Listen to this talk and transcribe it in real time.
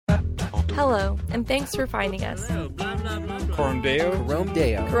Hello, and thanks for finding us. Coram Deo. Coram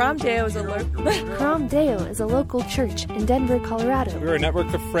Deo. Coram Deo is Coram Deo is a local church in Denver, Colorado. We're a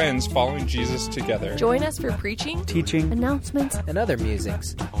network of friends following Jesus together. Join us for preaching, teaching, announcements, and other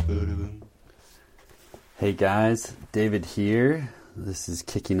musings. Hey guys, David here. This is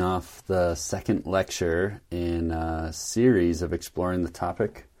kicking off the second lecture in a series of exploring the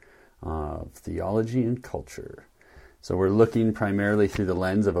topic of theology and culture. So we're looking primarily through the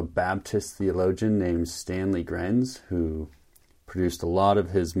lens of a Baptist theologian named Stanley Grenz, who produced a lot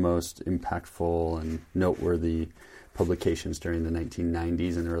of his most impactful and noteworthy publications during the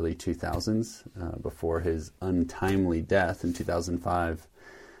 1990s and early 2000s, before his untimely death in 2005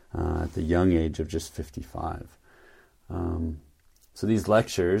 at the young age of just 55. So these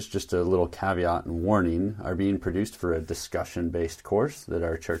lectures, just a little caveat and warning, are being produced for a discussion-based course that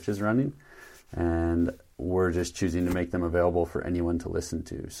our church is running, and we're just choosing to make them available for anyone to listen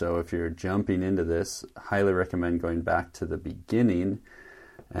to. So if you're jumping into this, I highly recommend going back to the beginning.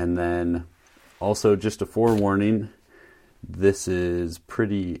 And then also just a forewarning, this is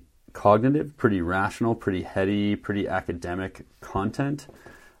pretty cognitive, pretty rational, pretty heady, pretty academic content.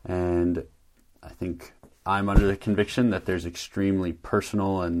 And I think I'm under the conviction that there's extremely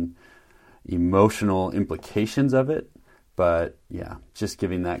personal and emotional implications of it. But yeah, just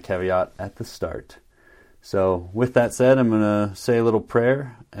giving that caveat at the start. So with that said, I'm going to say a little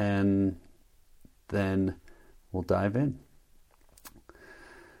prayer and then we'll dive in.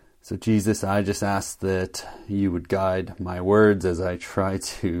 So Jesus, I just ask that you would guide my words as I try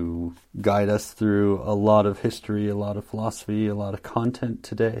to guide us through a lot of history, a lot of philosophy, a lot of content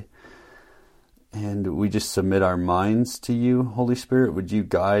today. And we just submit our minds to you, Holy Spirit. Would you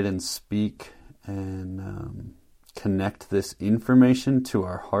guide and speak and connect this information to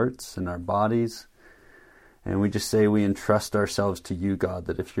our hearts and our bodies? And we just say we entrust ourselves to you, God,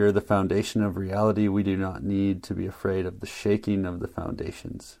 that if you're the foundation of reality, we do not need to be afraid of the shaking of the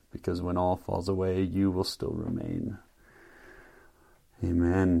foundations, because when all falls away, you will still remain.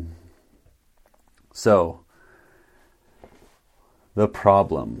 Amen. So, the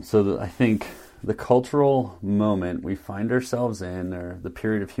problem. So I think the cultural moment we find ourselves in, or the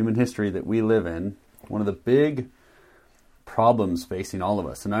period of human history that we live in, one of the big problems facing all of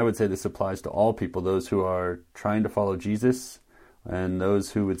us, and I would say this applies to all people, those who are trying to follow Jesus and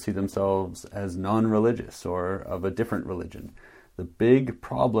those who would see themselves as non-religious or of a different religion. The big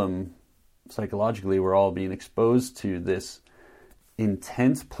problem psychologically, we're all being exposed to this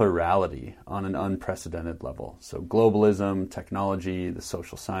intense plurality on an unprecedented level. So globalism, technology, the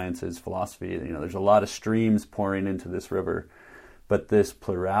social sciences, philosophy, there's a lot of streams pouring into this river, but this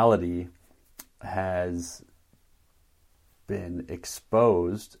plurality has been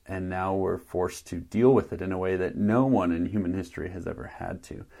exposed, and now we're forced to deal with it in a way that no one in human history has ever had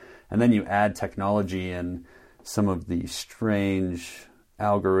to. And then you add technology and some of the strange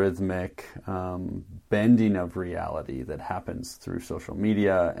algorithmic bending of reality that happens through social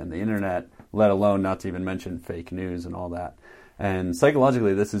media and the internet, let alone not to even mention fake news and all that. And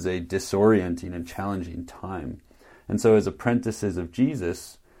psychologically, this is a disorienting and challenging time. And so as apprentices of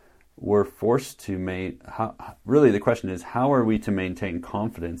Jesus, we're forced to really the question is, how are we to maintain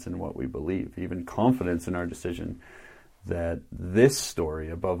confidence in what we believe, even confidence in our decision that this story,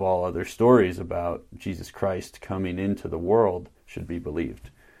 above all other stories about Jesus Christ coming into the world, should be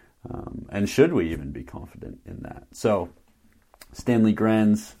believed? And should we even be confident in that? So Stanley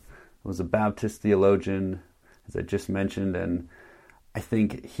Grenz was a Baptist theologian, as I just mentioned, and I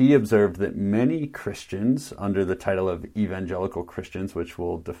think he observed that many Christians, under the title of evangelical Christians, which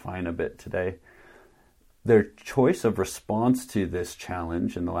we'll define a bit today, their choice of response to this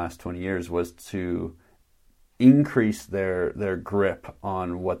challenge in the last 20 years was to increase their grip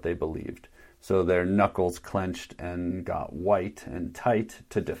on what they believed. So their knuckles clenched and got white and tight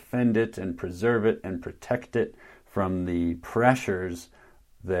to defend it and preserve it and protect it from the pressures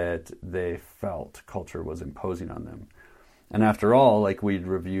that they felt culture was imposing on them. And after all, like we'd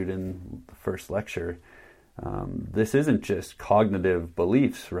reviewed in the first lecture, this isn't just cognitive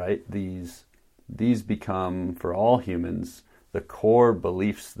beliefs, right? These become, for all humans, the core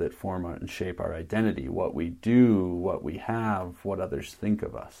beliefs that form and shape our identity, what we do, what we have, what others think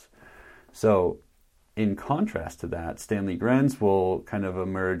of us. So in contrast to that, Stanley Grenz will kind of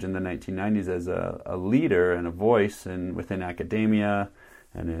emerge in the 1990s as a leader and a voice within academia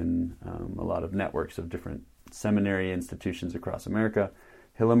and in a lot of networks of different seminary institutions across America.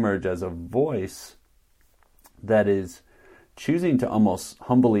 He'll emerge as a voice that is choosing to almost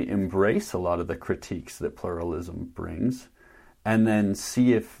humbly embrace a lot of the critiques that pluralism brings, and then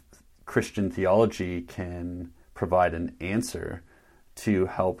see if Christian theology can provide an answer to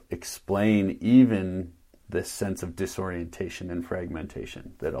help explain even this sense of disorientation and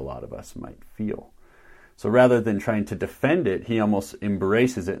fragmentation that a lot of us might feel. So rather than trying to defend it, he almost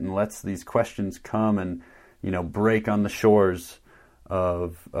embraces it and lets these questions come and, break on the shores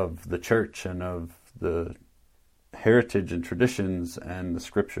of the church and of the heritage and traditions and the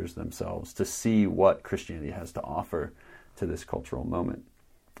scriptures themselves to see what Christianity has to offer to this cultural moment.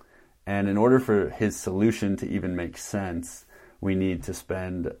 And in order for his solution to even make sense, we need to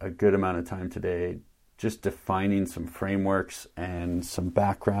spend a good amount of time today just defining some frameworks and some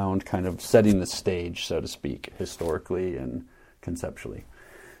background, kind of setting the stage, so to speak, historically and conceptually.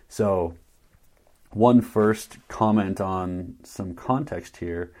 So one first comment on some context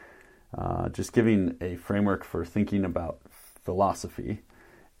here, just giving a framework for thinking about philosophy.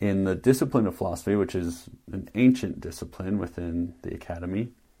 In the discipline of philosophy, which is an ancient discipline within the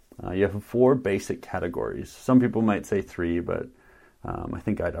academy, you have 4 basic categories. Some people might say 3, but I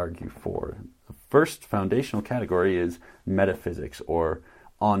think I'd argue 4. The first foundational category is metaphysics or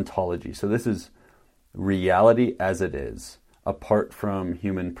ontology. So this is reality as it is, apart from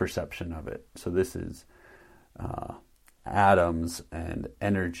human perception of it. So this is atoms and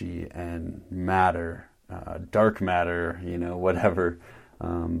energy and matter, dark matter, whatever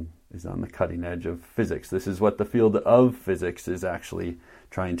is on the cutting edge of physics. This is what the field of physics is actually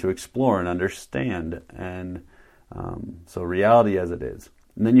trying to explore and understand. And so reality as it is.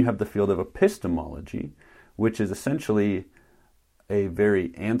 And then you have the field of epistemology, which is essentially a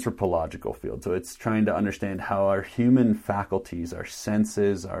very anthropological field. So it's trying to understand how our human faculties, our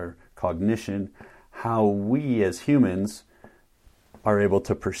senses, our cognition, how we as humans are able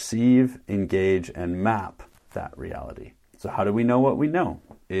to perceive, engage, and map that reality. So how do we know what we know?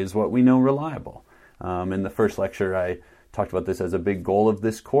 Is what we know reliable? In the first lecture, I talked about this as a big goal of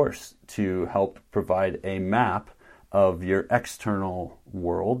this course, to help provide a map of your external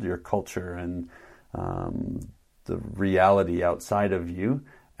world, your culture, and the reality outside of you,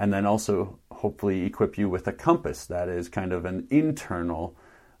 and then also hopefully equip you with a compass that is kind of an internal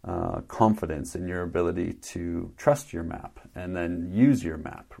confidence in your ability to trust your map and then use your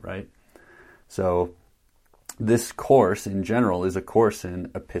map, right? So this course in general is a course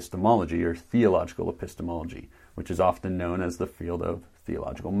in epistemology or theological epistemology, which is often known as the field of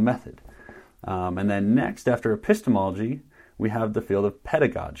theological method. And then next, after epistemology, we have the field of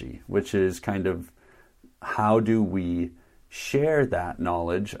pedagogy, which is kind of how do we share that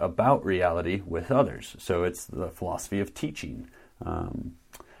knowledge about reality with others. So it's the philosophy of teaching.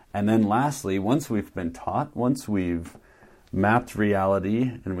 And then lastly, once we've been taught, once we've mapped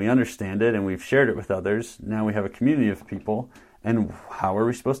reality and we understand it and we've shared it with others, now we have a community of people, and how are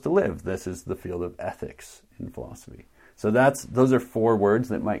we supposed to live? This is the field of ethics in philosophy. So those are 4 words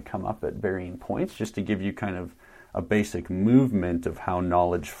that might come up at varying points, just to give you kind of a basic movement of how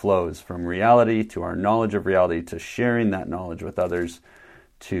knowledge flows from reality to our knowledge of reality to sharing that knowledge with others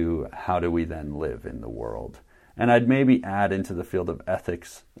to how do we then live in the world. And I'd maybe add into the field of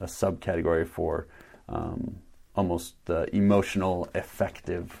ethics a subcategory for almost the emotional,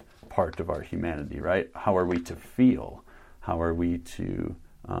 affective part of our humanity, right? How are we to feel? How are we to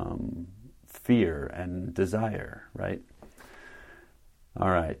fear and desire, right? All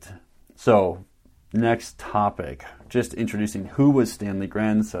right. So next topic, just introducing who was Stanley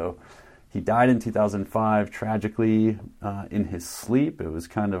Gren. So he died in 2005, tragically, in his sleep. It was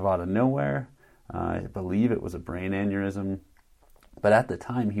kind of out of nowhere. I believe it was a brain aneurysm. But at the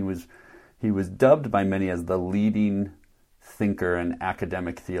time, he was dubbed by many as the leading thinker and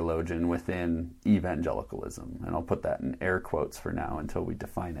academic theologian within evangelicalism. And I'll put that in air quotes for now until we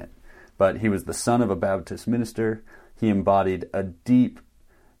define it. But he was the son of a Baptist minister. He embodied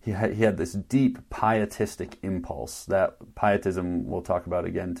he had this deep pietistic impulse. That pietism, we'll talk about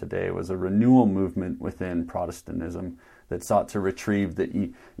again today, was a renewal movement within Protestantism that sought to retrieve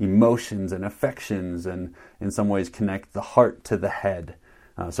the emotions and affections and in some ways connect the heart to the head.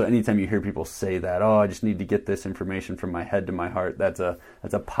 So anytime you hear people say that, I just need to get this information from my head to my heart, that's a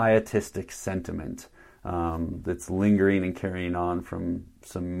pietistic sentiment that's lingering and carrying on from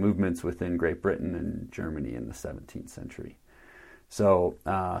some movements within Great Britain and Germany in the 17th century. So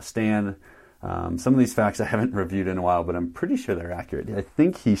Stan, some of these facts I haven't reviewed in a while, but I'm pretty sure they're accurate. I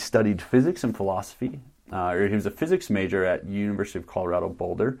think he studied physics and philosophy, or he was a physics major at University of Colorado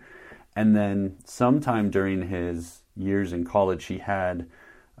Boulder, and then sometime during his years in college, he had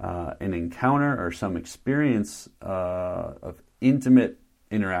an encounter or some experience of intimate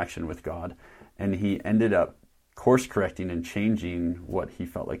interaction with God, and he ended up course correcting and changing what he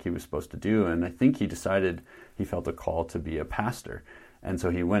felt like he was supposed to do. And I think he decided he felt a call to be a pastor. And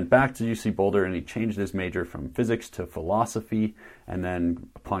so he went back to UC Boulder and he changed his major from physics to philosophy, and then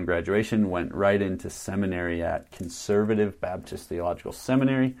upon graduation went right into seminary at Conservative Baptist Theological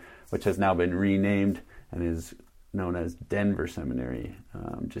Seminary, which has now been renamed and is known as Denver Seminary,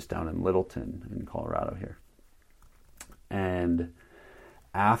 just down in Littleton in Colorado here. And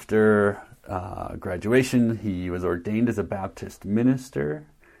after graduation, he was ordained as a Baptist minister,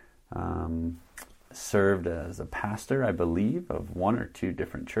 served as a pastor, I believe, of one or two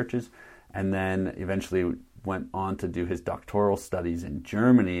different churches, and then eventually went on to do his doctoral studies in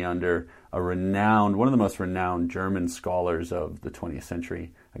Germany under one of the most renowned German scholars of the 20th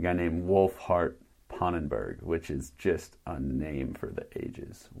century, a guy named Wolfhart Pannenberg, which is just a name for the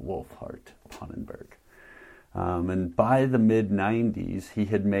ages, Wolfhart Pannenberg. And by the mid-90s, he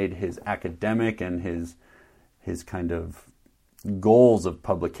had made his academic and his kind of goals of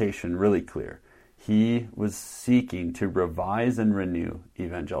publication really clear. He was seeking to revise and renew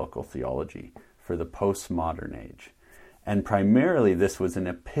evangelical theology for the postmodern age. And primarily this was an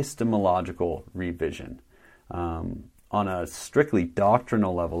epistemological revision. On a strictly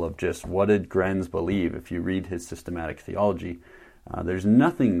doctrinal level of just what did Grenz believe, if you read his systematic theology, there's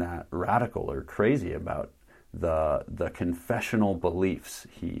nothing that radical or crazy about the confessional beliefs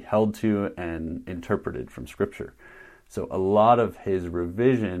he held to and interpreted from Scripture. So a lot of his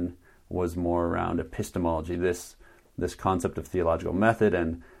revision was more around epistemology, this concept of theological method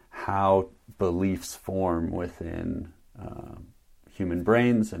and how beliefs form within human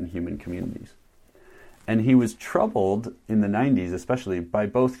brains and human communities. And he was troubled in the 90s, especially by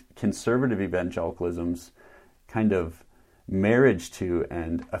both conservative evangelicalism's kind of marriage to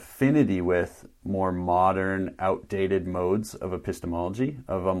and affinity with more modern, outdated modes of epistemology,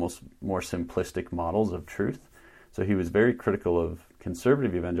 of almost more simplistic models of truth. So he was very critical of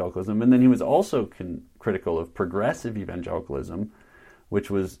conservative evangelicalism, and then he was also critical of progressive evangelicalism, which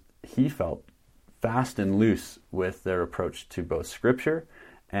was, he felt, fast and loose with their approach to both Scripture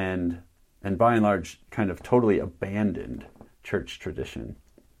and by and large kind of totally abandoned church tradition.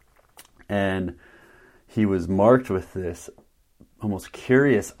 And he was marked with this almost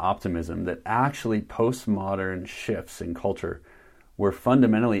curious optimism that actually postmodern shifts in culture were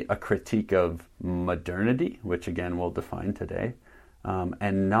fundamentally a critique of modernity, which again we'll define today,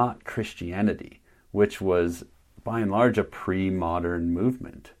 and not Christianity, which was by and large a pre-modern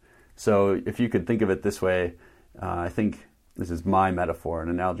movement. So if you could think of it this way, I think this is my metaphor, an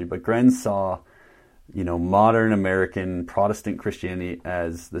analogy, but Grenz saw, modern American Protestant Christianity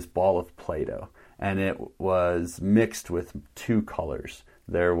as this ball of Play-Doh, and it was mixed with two colors.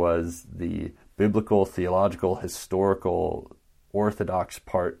 There was the biblical, theological, historical, orthodox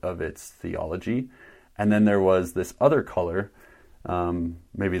part of its theology, and then there was this other color,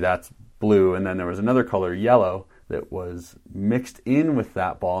 maybe that's blue, and then there was another color, yellow, that was mixed in with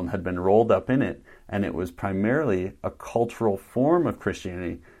that ball and had been rolled up in it, and it was primarily a cultural form of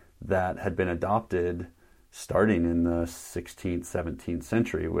Christianity that had been adopted starting in the 16th, 17th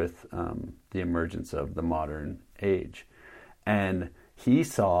century with the emergence of the modern age. And he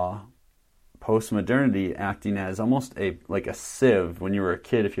saw postmodernity acting as almost like a sieve. When you were a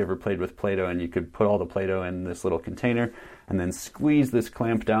kid, if you ever played with Play-Doh and you could put all the Play-Doh in this little container and then squeeze this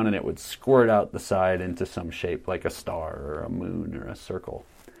clamp down and it would squirt out the side into some shape like a star or a moon or a circle.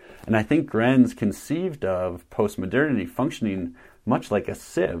 And I think Grenz conceived of postmodernity functioning much like a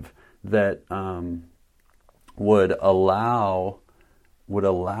sieve that would allow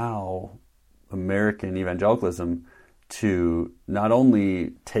American evangelicalism to not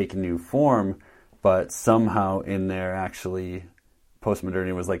only take new form, but somehow in there actually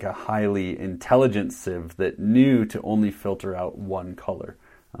postmodernity was like a highly intelligent sieve that knew to only filter out one color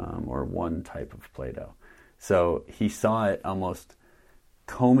or one type of Play-Doh. So he saw it almost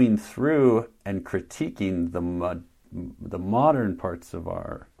combing through and critiquing the modern parts of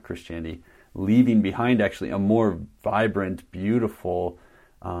our Christianity, leaving behind actually a more vibrant, beautiful,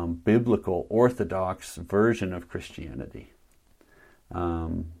 biblical, orthodox version of Christianity.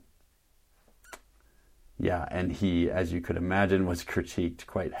 And he, as you could imagine, was critiqued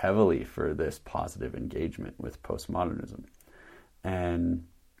quite heavily for this positive engagement with postmodernism. And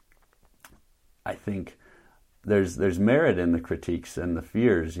I think there's merit in the critiques and the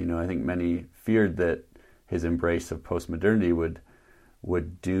fears. I think many feared that his embrace of postmodernity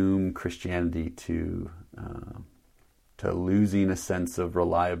would doom Christianity to losing a sense of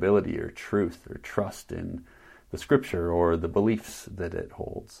reliability or truth or trust in the Scripture or the beliefs that it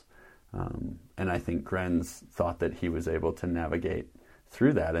holds. And I think Grenz thought that he was able to navigate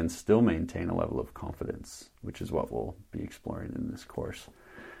through that and still maintain a level of confidence, which is what we'll be exploring in this course.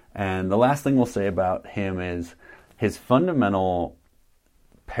 And the last thing we'll say about him is his fundamental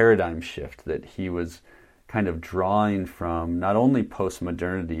paradigm shift that he was kind of drawing from not only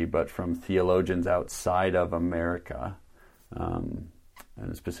postmodernity, but from theologians outside of America, and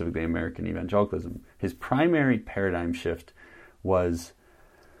specifically American evangelicalism. His primary paradigm shift was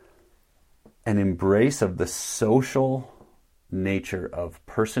an embrace of the social nature of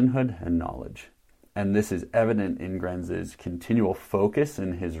personhood and knowledge. And this is evident in Grenz's continual focus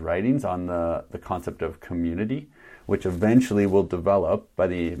in his writings on the concept of community, which eventually will develop by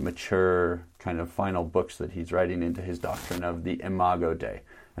the mature kind of final books that he's writing into his doctrine of the Imago Dei.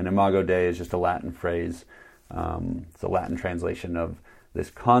 And Imago Dei is just a Latin phrase. It's a Latin translation of this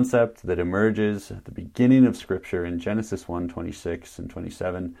concept that emerges at the beginning of Scripture in Genesis 1:26 and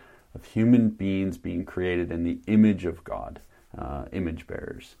 27 of human beings being created in the image of God, image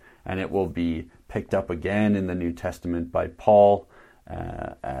bearers. And it will be picked up again in the New Testament by Paul,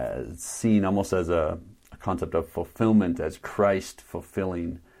 as seen almost as a concept of fulfillment, as Christ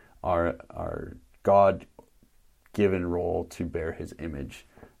fulfilling our God-given role to bear his image.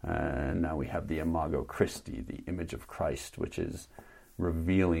 And now we have the Imago Christi, the image of Christ, which is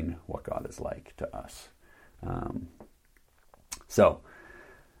revealing what God is like to us. So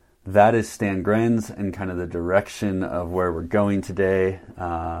that is Stan Grenz and kind of the direction of where we're going today.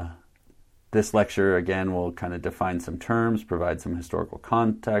 This lecture, again, will kind of define some terms, provide some historical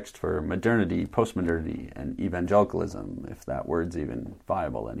context for modernity, postmodernity, and evangelicalism, if that word's even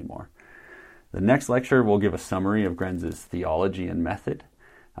viable anymore. The next lecture will give a summary of Grenz's theology and method.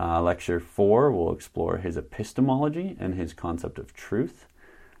 Lecture 4 will explore his epistemology and his concept of truth.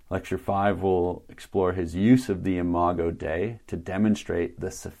 Lecture 5 will explore his use of the Imago Dei to demonstrate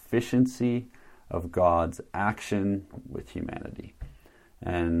the sufficiency of God's action with humanity.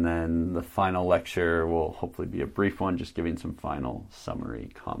 And then the final lecture will hopefully be a brief one, just giving some final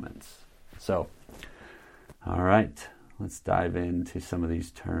summary comments. So, all right, let's dive into some of these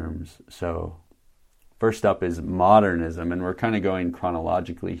terms. So, first up is modernism, and we're kind of going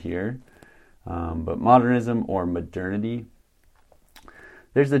chronologically here. But modernism or modernity,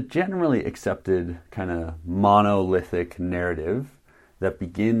 there's a generally accepted kind of monolithic narrative that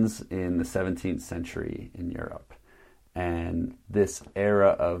begins in the 17th century in Europe. And this era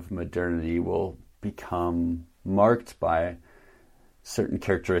of modernity will become marked by certain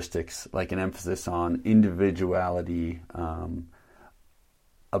characteristics, like an emphasis on individuality,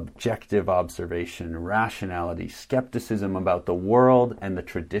 objective observation, rationality, skepticism about the world and the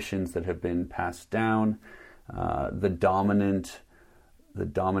traditions that have been passed down, the dominant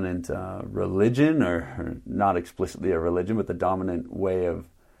religion, or not explicitly a religion, but the dominant way of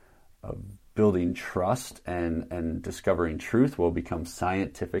building trust and discovering truth will become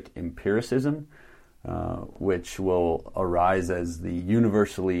scientific empiricism, which will arise as the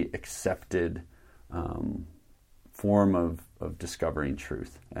universally accepted form of discovering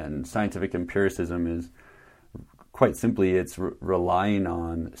truth. And scientific empiricism is quite simply, it's relying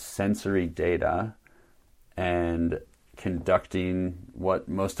on sensory data and conducting what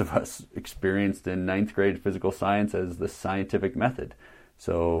most of us experienced in 9th grade physical science as the scientific method.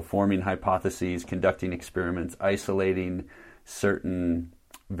 So forming hypotheses, conducting experiments, isolating certain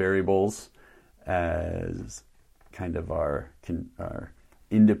variables as kind of our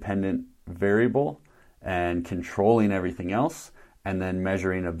independent variable and controlling everything else, and then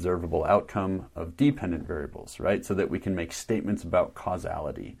measuring observable outcome of dependent variables, right? So that we can make statements about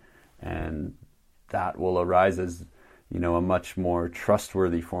causality. And that will arise as, a much more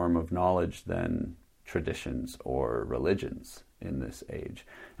trustworthy form of knowledge than traditions or religions in this age.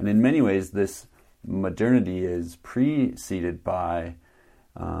 And in many ways, this modernity is preceded by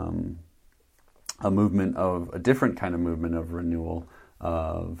a different kind of movement of renewal,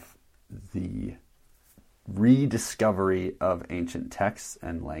 of the rediscovery of ancient texts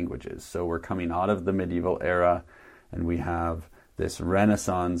and languages. So we're coming out of the medieval era, and we have this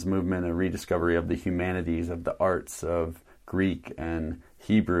Renaissance movement, a rediscovery of the humanities, of the arts, of Greek and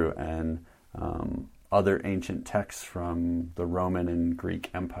Hebrew and other ancient texts from the Roman and Greek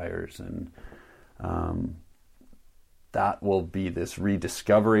empires. And that will be this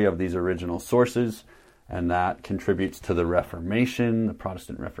rediscovery of these original sources, and that contributes to the Reformation, the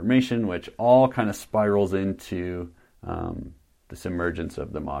Protestant Reformation, which all kind of spirals into this emergence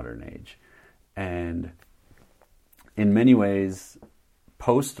of the modern age. And in many ways,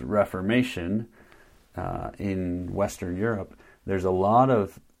 post-Reformation in Western Europe, there's a lot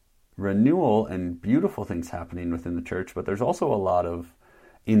of renewal and beautiful things happening within the church, but there's also a lot of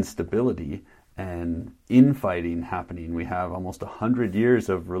instability and infighting happening. We have almost 100 years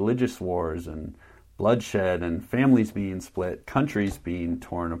of religious wars and bloodshed and families being split, countries being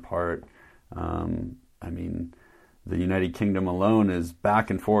torn apart. the United Kingdom alone is back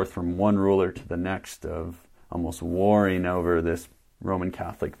and forth from one ruler to the next of almost warring over this Roman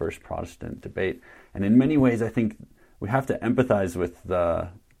Catholic versus Protestant debate. And in many ways, I think we have to empathize with the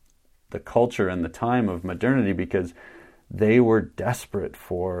culture and the time of modernity, because they were desperate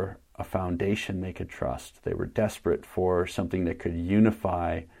for a foundation they could trust. They were desperate for something that could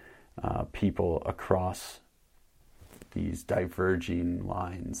unify people across these diverging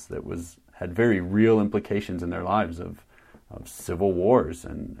lines that had very real implications in their lives of civil wars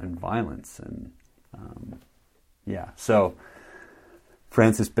and violence. And so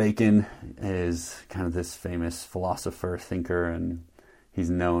Francis Bacon is kind of this famous philosopher, thinker, and he's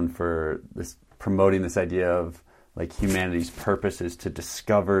known for promoting this idea of like humanity's purpose is to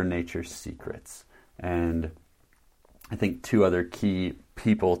discover nature's secrets. And I think two other key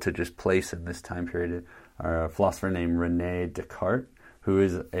people to just place in this time period are a philosopher named René Descartes, who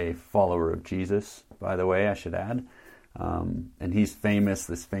is a follower of Jesus, by the way, I should add. And he's famous,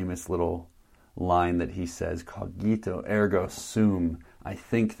 this famous little line that he says, "Cogito ergo sum," I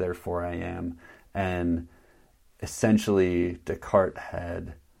think, therefore I am. And essentially Descartes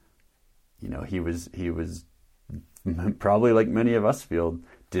had, he was probably, like many of us feel,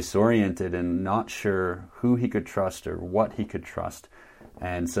 disoriented and not sure who he could trust or what he could trust.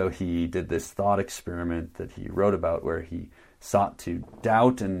 And so he did this thought experiment that he wrote about, where he sought to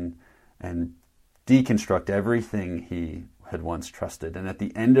doubt and deconstruct everything he had once trusted. And at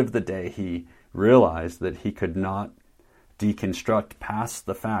the end of the day, he realized that he could not deconstruct past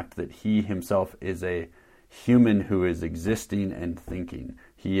the fact that he himself is a human who is existing and thinking.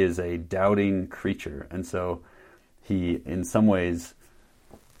 He is a doubting creature. And so he, in some ways,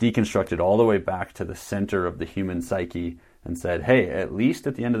 deconstructed all the way back to the center of the human psyche and said, hey, at least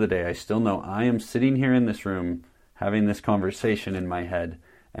at the end of the day, I still know I am sitting here in this room having this conversation in my head,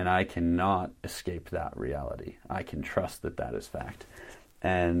 and I cannot escape that reality. I can trust that that is fact.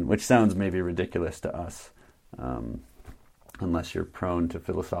 And which sounds maybe ridiculous to us, unless you're prone to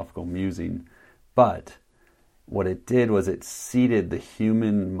philosophical musing. But what it did was it seated the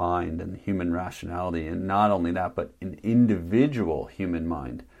human mind and the human rationality, and not only that, but an individual human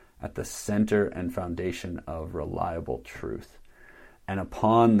mind at the center and foundation of reliable truth. And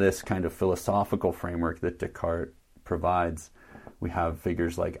upon this kind of philosophical framework that Descartes provides, we have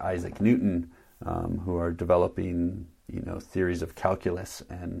figures like Isaac Newton, who are developing, theories of calculus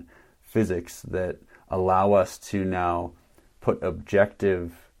and physics that allow us to now put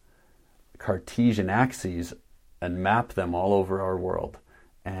objective Cartesian axes and map them all over our world.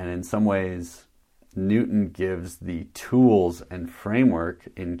 And in some ways, Newton gives the tools and framework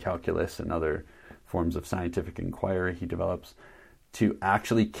in calculus and other forms of scientific inquiry he develops to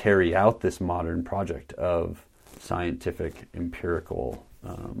actually carry out this modern project of scientific empirical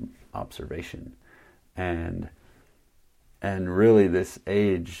observation. And really this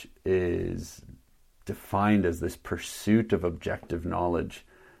age is defined as this pursuit of objective knowledge,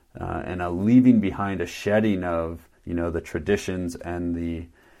 and a leaving behind, a shedding of, the traditions and the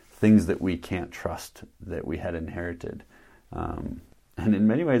things that we can't trust that we had inherited. And in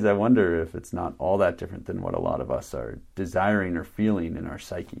many ways, I wonder if it's not all that different than what a lot of us are desiring or feeling in our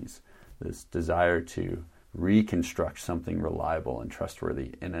psyches, this desire to reconstruct something reliable and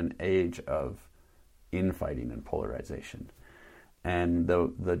trustworthy in an age of infighting and polarization. And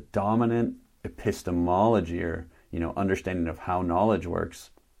the dominant epistemology, or understanding of how knowledge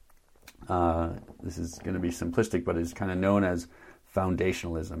works, this is going to be simplistic, but is kind of known as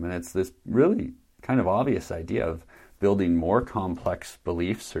foundationalism. And it's this really kind of obvious idea of building more complex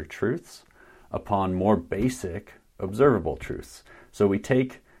beliefs or truths upon more basic observable truths. So we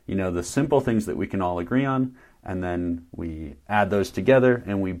take, the simple things that we can all agree on, and then we add those together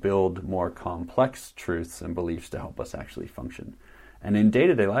and we build more complex truths and beliefs to help us actually function. And in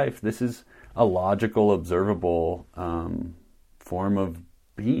day-to-day life, this is a logical, observable form of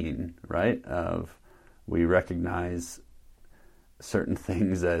being, right? We recognize certain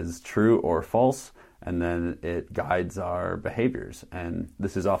things as true or false, and then it guides our behaviors. And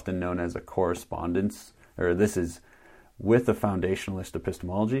this is often known as a correspondence, or this is with a foundationalist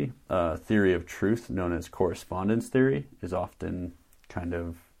epistemology, a theory of truth known as correspondence theory is often kind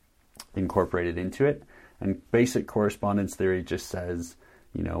of incorporated into it. And basic correspondence theory just says,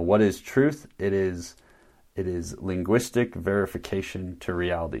 what is truth? It is linguistic verification to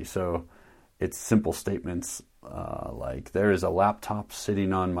reality. So it's simple statements like, there is a laptop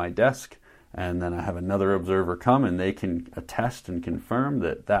sitting on my desk, and then I have another observer come and they can attest and confirm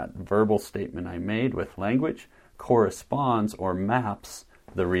that that verbal statement I made with language corresponds or maps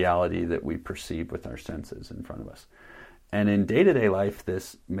the reality that we perceive with our senses in front of us. And in day-to-day life,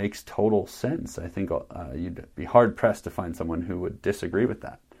 this makes total sense. I think you'd be hard-pressed to find someone who would disagree with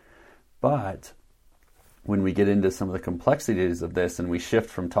that. But when we get into some of the complexities of this and we shift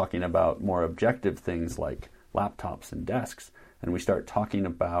from talking about more objective things like laptops and desks, and we start talking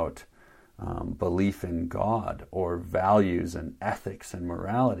about belief in God or values and ethics and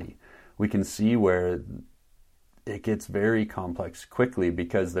morality, we can see where it gets very complex quickly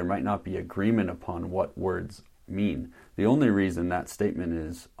because there might not be agreement upon what words mean. The only reason that statement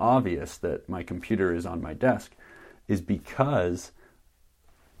is obvious, that my computer is on my desk, is because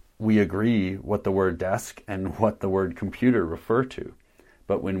we agree what the word desk and what the word computer refer to.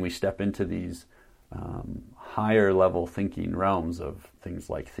 But when we step into these higher level thinking realms of things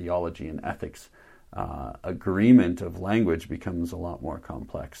like theology and ethics, agreement of language becomes a lot more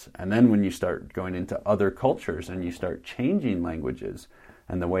complex. And then when you start going into other cultures and you start changing languages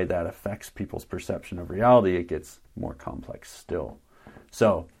and the way that affects people's perception of reality, it gets more complex still.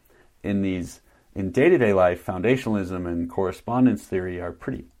 So in day-to-day life, foundationalism and correspondence theory are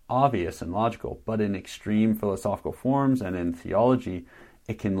pretty obvious and logical, but in extreme philosophical forms and in theology,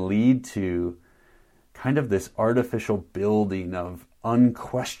 it can lead to kind of this artificial building of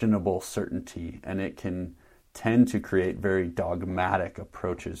unquestionable certainty, and it can tend to create very dogmatic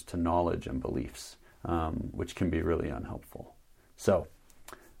approaches to knowledge and beliefs, which can be really unhelpful. So,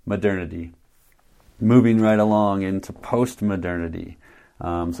 modernity. Moving right along into post-modernity.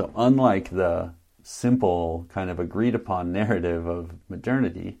 So unlike the simple kind of agreed upon narrative of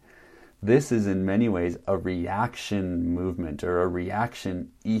modernity, this is in many ways a reaction movement or a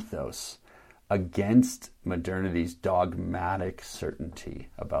reaction ethos against modernity's dogmatic certainty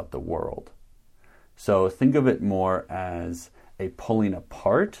about the world. So think of it more as a pulling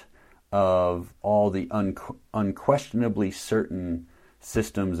apart of all the unquestionably certain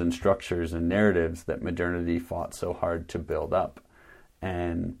systems and structures and narratives that modernity fought so hard to build up.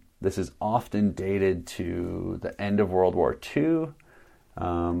 And this is often dated to the end of World War II,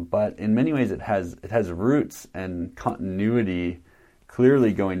 but in many ways it has roots and continuity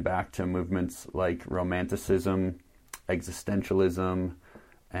clearly going back to movements like Romanticism, existentialism,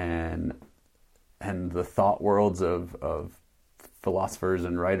 and the thought worlds of philosophers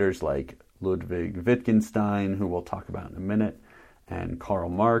and writers like Ludwig Wittgenstein, who we'll talk about in a minute, and Karl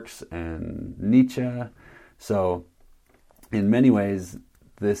Marx and Nietzsche. So in many ways,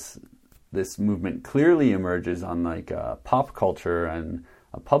 this movement clearly emerges on like a pop culture and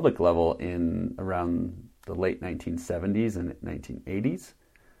a public level in around the late 1970s and 1980s.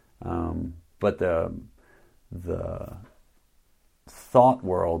 But the thought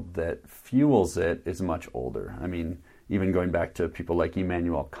world that fuels it is much older. I mean, even going back to people like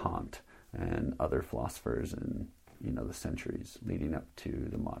Immanuel Kant and other philosophers in the centuries leading up to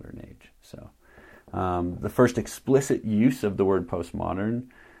the modern age. So the first explicit use of the word postmodern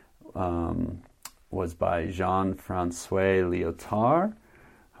was by Jean-François Lyotard.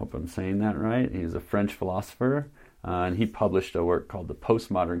 Hope I'm saying that right. He's a French philosopher, and he published a work called The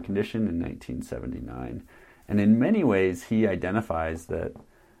Postmodern Condition in 1979. And in many ways, he identifies that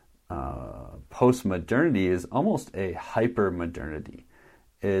postmodernity is almost a hypermodernity.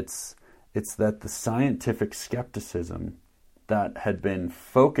 It's that the scientific skepticism that had been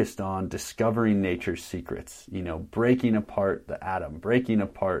focused on discovering nature's secrets, breaking apart the atom, breaking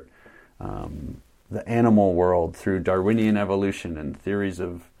apart the animal world through Darwinian evolution and theories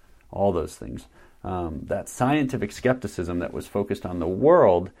of all those things. That scientific skepticism that was focused on the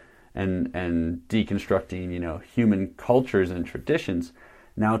world and deconstructing, human cultures and traditions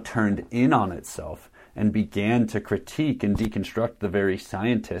now turned in on itself and began to critique and deconstruct the very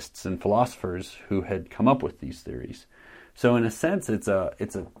scientists and philosophers who had come up with these theories. So in a sense, it's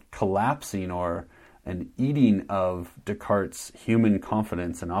a collapsing or an eating of Descartes' human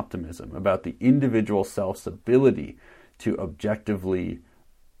confidence and optimism about the individual self's ability to objectively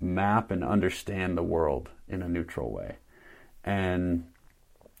map and understand the world in a neutral way. And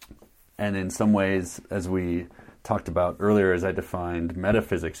in some ways, as we talked about earlier, as I defined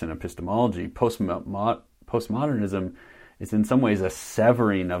metaphysics and epistemology, postmodernism is in some ways a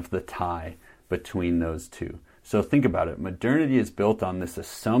severing of the tie between those two. So think about it. Modernity is built on this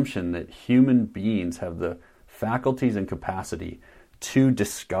assumption that human beings have the faculties and capacity to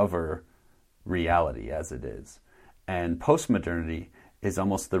discover reality as it is. And postmodernity is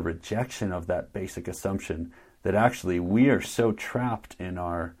almost the rejection of that basic assumption that actually we are so trapped in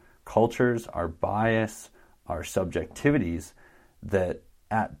our cultures, our bias, our subjectivities, that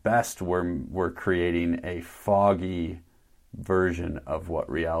at best we're creating a foggy version of what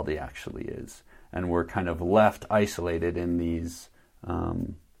reality actually is. And we're kind of left isolated in these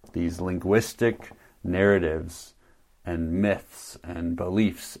linguistic narratives and myths and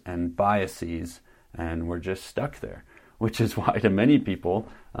beliefs and biases, and we're just stuck there, which is why to many people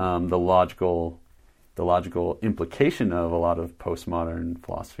the logical implication of a lot of postmodern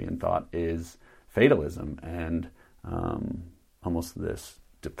philosophy and thought is fatalism and almost this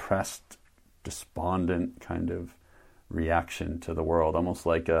depressed, despondent kind of reaction to the world, almost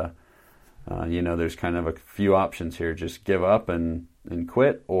like there's kind of a few options here: just give up and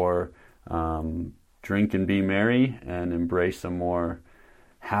quit, or drink and be merry and embrace a more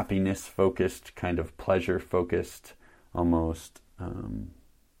happiness-focused, kind of pleasure-focused, almost,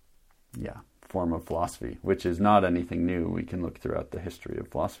 form of philosophy, which is not anything new. We can look throughout the history of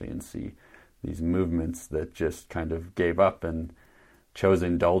philosophy and see these movements that just kind of gave up and chose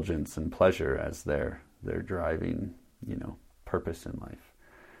indulgence and pleasure as their driving, purpose in life.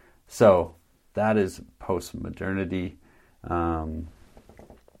 So that is postmodernity.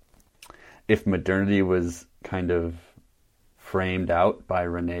 If modernity was kind of framed out by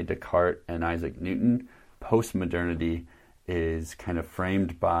René Descartes and Isaac Newton, postmodernity is kind of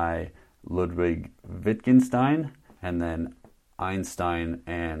framed by Ludwig Wittgenstein and then Einstein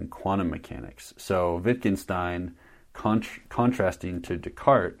and quantum mechanics. So Wittgenstein, contrasting to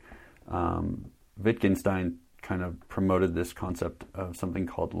Descartes, Wittgenstein kind of promoted this concept of something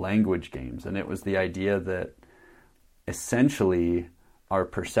called language games. And it was the idea that essentially our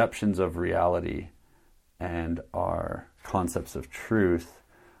perceptions of reality and our concepts of truth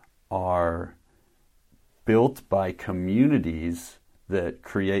are built by communities that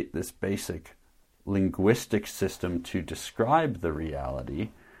create this basic linguistic system to describe the reality,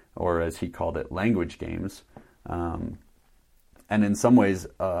 or as he called it, language games. And in some ways,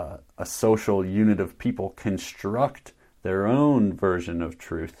 a social unit of people construct their own version of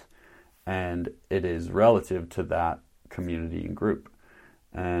truth, and it is relative to that community and group.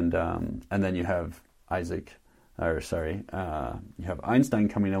 And then you have you have Einstein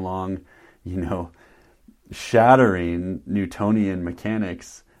coming along, shattering Newtonian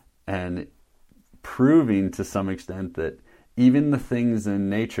mechanics and proving to some extent that even the things in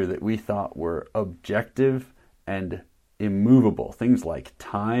nature that we thought were objective and immovable, things like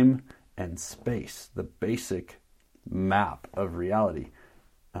time and space, the basic map of reality,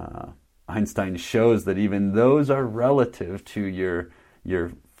 Einstein shows that even those are relative to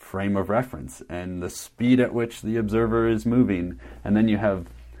your frame of reference and the speed at which the observer is moving. And then you have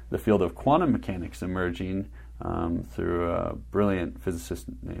the field of quantum mechanics emerging through a brilliant physicist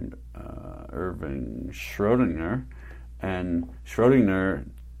named Erwin Schrödinger. And Schrödinger,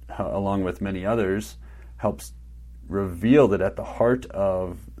 along with many others, helps reveal that at the heart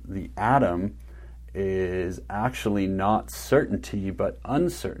of the atom is actually not certainty but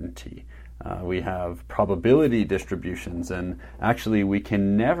uncertainty. We have probability distributions, and actually we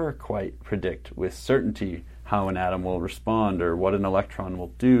can never quite predict with certainty how an atom will respond or what an electron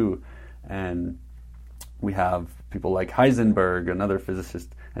will do. And we have people like Heisenberg, another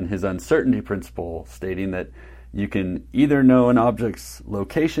physicist, and his uncertainty principle, stating that you can either know an object's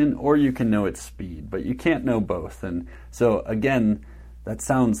location or you can know its speed, but you can't know both. And so again, that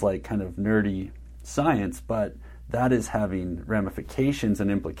sounds like kind of nerdy science, but that is having ramifications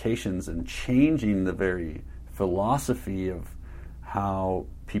and implications and changing the very philosophy of how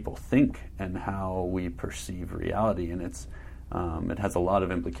people think and how we perceive reality. And it has a lot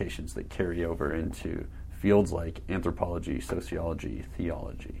of implications that carry over into fields like anthropology, sociology,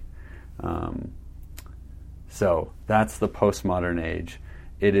 theology. So that's the postmodern age.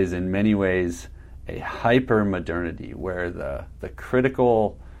 It is in many ways a hyper-modernity where the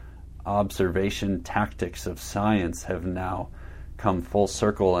critical observation tactics of science have now come full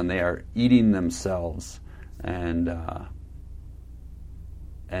circle, and they are eating themselves and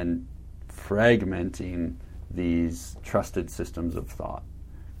fragmenting these trusted systems of thought.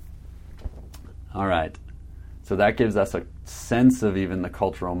 All right, so that gives us a sense of even the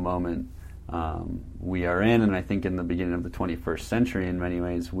cultural moment we are in, and I think in the beginning of the 21st century, in many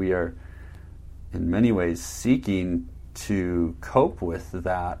ways, we are seeking to cope with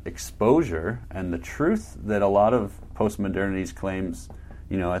that exposure and the truth that a lot of postmodernity's claims,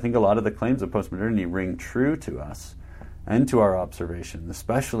 I think a lot of the claims of postmodernity ring true to us and to our observation,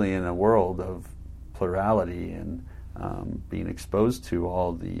 especially in a world of plurality and being exposed to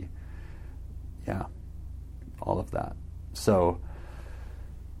all of that. So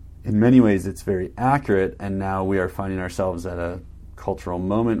in many ways it's very accurate, and now we are finding ourselves at a cultural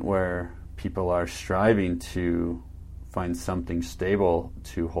moment where people are striving to find something stable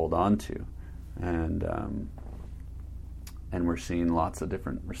to hold on to, and we're seeing lots of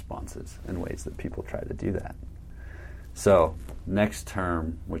different responses and ways that people try to do that. So, next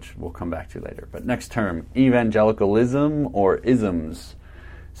term, which we'll come back to later, but next term, evangelicalism or isms.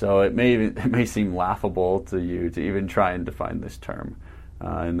 So it may seem laughable to you to even try and define this term.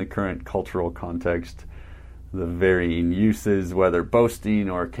 In the current cultural context, the varying uses, whether boasting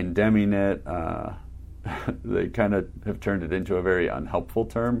or condemning it, they kind of have turned it into a very unhelpful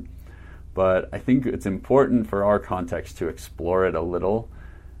term. But I think it's important for our context to explore it a little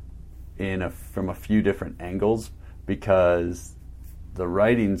from a few different angles, because the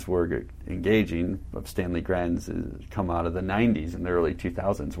writings we're engaging of Stanley Grenz come out of the 90s and the early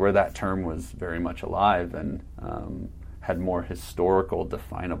 2000s, where that term was very much alive and had more historical,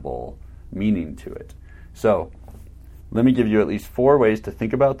 definable meaning to it. So let me give you at least 4 ways to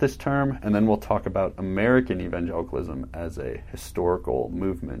think about this term, and then we'll talk about American evangelicalism as a historical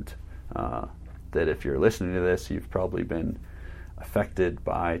movement that, if you're listening to this, you've probably been affected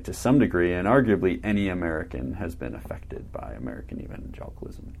by to some degree, and arguably any American has been affected by American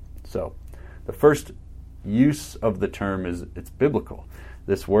evangelicalism. So the first use of the term is it's biblical.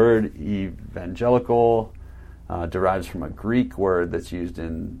 This word evangelical derives from a Greek word that's used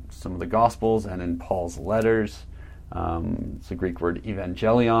in some of the Gospels and in Paul's letters. It's a Greek word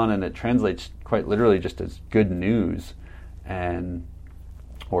evangelion, and it translates quite literally just as good news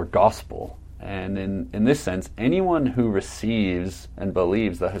or gospel. And in this sense, anyone who receives and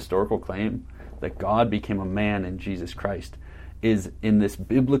believes the historical claim that God became a man in Jesus Christ is, in this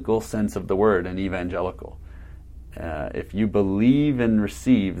biblical sense of the word, an evangelical. If you believe and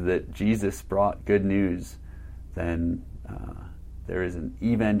receive that Jesus brought good news, then there is an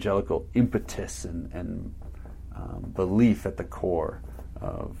evangelical impetus and belief at the core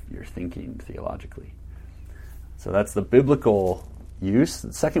of your thinking theologically. So that's the biblical use.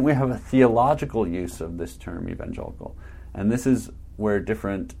 Second, we have a theological use of this term evangelical. And this is where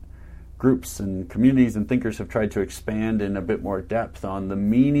different groups and communities and thinkers have tried to expand in a bit more depth on the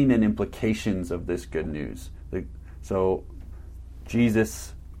meaning and implications of this good news. So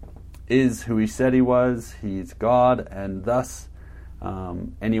Jesus is who he said he was. He's God, and thus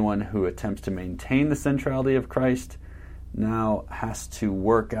anyone who attempts to maintain the centrality of Christ now has to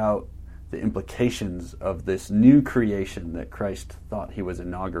work out the implications of this new creation that Christ thought he was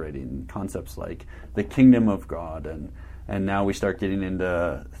inaugurating, concepts like the kingdom of God, and now we start getting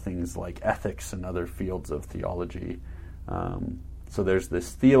into things like ethics and other fields of theology. So there's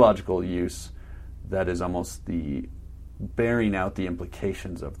this theological use that is almost the bearing out the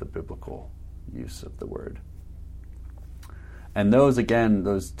implications of the biblical use of the word. And those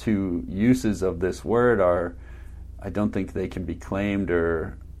 2 uses of this word I don't think they can be claimed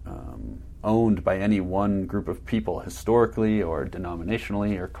or owned by any one group of people historically or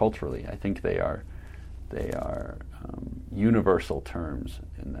denominationally or culturally. I think they are universal terms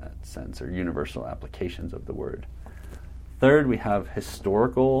in that sense, or universal applications of the word. Third, we have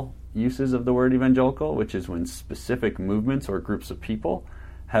historical uses of the word evangelical, which is when specific movements or groups of people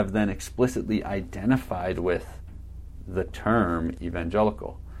have then explicitly identified with the term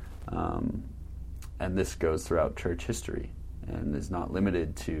evangelical. And this goes throughout church history and is not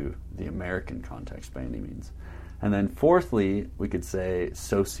limited to the American context by any means. And then fourthly, we could say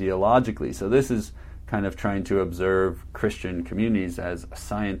sociologically. So this is kind of trying to observe Christian communities as a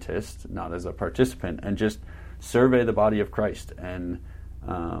scientist, not as a participant, and just survey the body of Christ and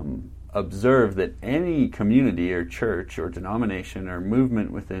observe that any community or church or denomination or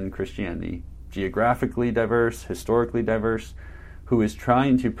movement within Christianity, geographically diverse, historically diverse, who is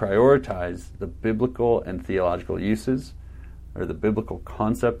trying to prioritize the biblical and theological uses, or the biblical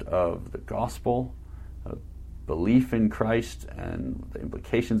concept of the gospel, of belief in Christ and the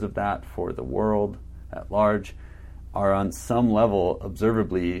implications of that for the world at large, are on some level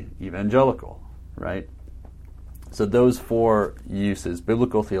observably evangelical, right? So those 4 uses,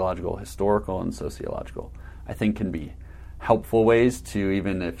 biblical, theological, historical, and sociological, I think can be helpful ways to,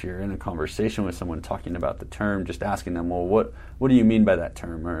 even if you're in a conversation with someone talking about the term, just asking them, well, what do you mean by that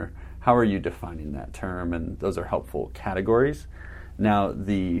term? Or how are you defining that term? And those are helpful categories. Now,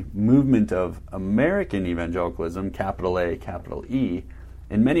 the movement of American evangelicalism, capital A, capital E,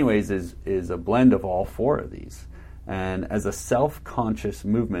 in many ways is a blend of all 4 of these. And as a self-conscious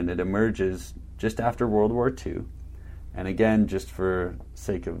movement, it emerges just after World War II. And again, just for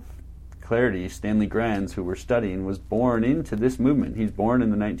sake of clarity, Stanley Grenz, who we're studying, was born into this movement. He's born in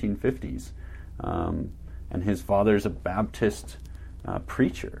the 1950s. And his father's a Baptist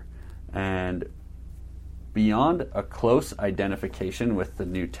preacher. And beyond a close identification with the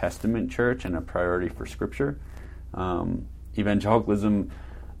New Testament church and a priority for Scripture, evangelicalism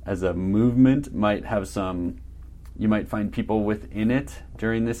as a movement might have you might find people within it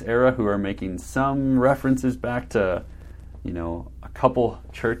during this era who are making some references back to a couple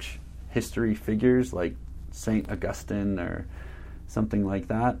church history figures like St. Augustine or something like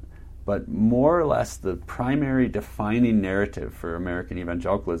that. But more or less the primary defining narrative for American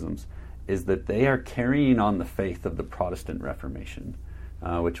evangelicalism is that they are carrying on the faith of the Protestant Reformation,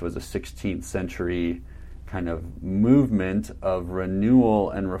 which was a 16th century kind of movement of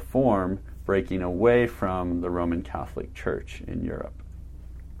renewal and reform, breaking away from the Roman Catholic Church in Europe.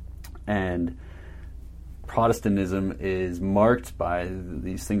 And Protestantism is marked by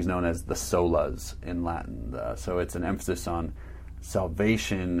these things known as the solas in Latin. So it's an emphasis on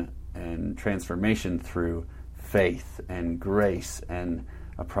salvation and transformation through faith and grace, and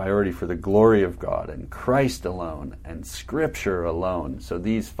a priority for the glory of God and Christ alone and Scripture alone. So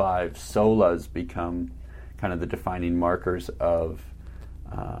these 5 solas become kind of the defining markers of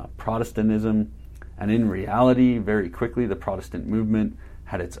Protestantism. And in reality, very quickly, the Protestant movement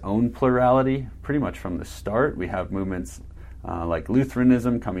had its own plurality pretty much from the start. We have movements like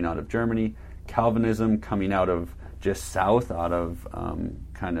Lutheranism coming out of Germany, Calvinism coming out of just south, out of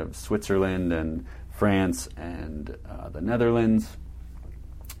kind of Switzerland and France and the Netherlands.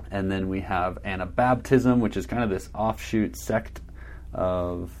 And then we have Anabaptism, which is kind of this offshoot sect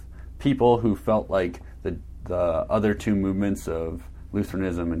of people who felt like the other 2 movements of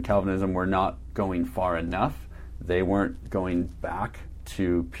Lutheranism and Calvinism were not going far enough. They weren't going back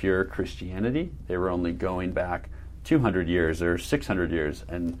to pure Christianity. They were only going back 200 years or 600 years.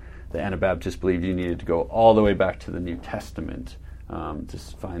 And the Anabaptists believed you needed to go all the way back to the New Testament to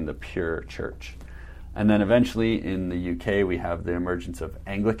find the pure church. And then eventually in the UK we have the emergence of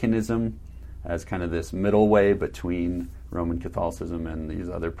Anglicanism as kind of this middle way between Roman Catholicism and these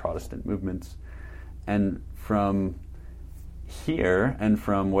other Protestant movements. And from here, and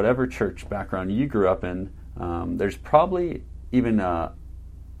from whatever church background you grew up in, there's probably even an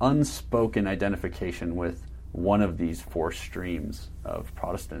unspoken identification with one of these 4 streams of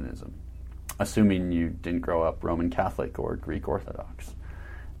Protestantism, assuming you didn't grow up Roman Catholic or Greek Orthodox.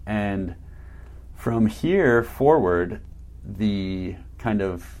 And from here forward, the kind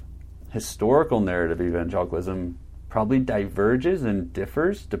of historical narrative of evangelicalism probably diverges and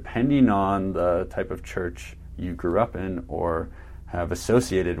differs depending on the type of church you grew up in or have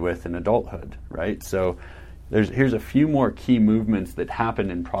associated with in adulthood, right? So here's a few more key movements that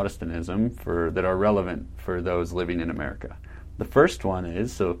happened in Protestantism that are relevant for those living in America. The first one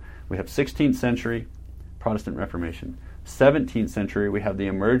is, so we have 16th century Protestant Reformation. 17th century, we have the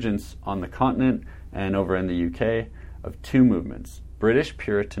emergence on the continent and over in the UK of 2 movements, British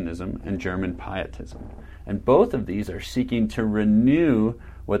Puritanism and German Pietism. And both of these are seeking to renew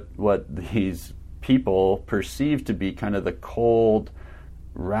what these people perceive to be kind of the cold,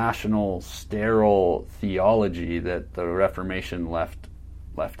 rational, sterile theology that the Reformation left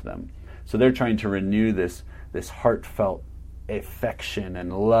them. So they're trying to renew this heartfelt affection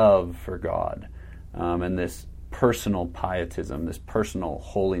and love for God, and this personal pietism, this personal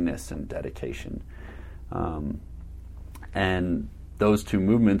holiness and dedication. And those 2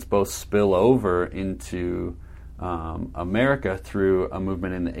 movements both spill over into America through a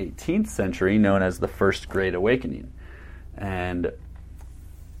movement in the 18th century known as the First Great Awakening. And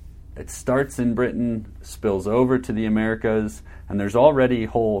it starts in Britain, spills over to the Americas, and there's already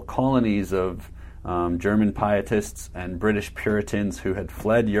whole colonies of German Pietists and British Puritans who had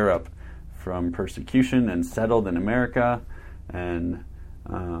fled Europe from persecution and settled in America. And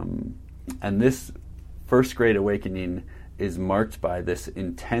this First Great Awakening is marked by this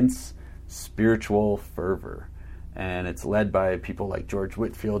intense spiritual fervor. And it's led by people like George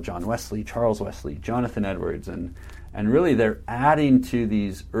Whitefield, John Wesley, Charles Wesley, Jonathan Edwards, and really they're adding to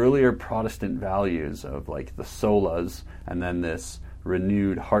these earlier Protestant values of like the solas and then this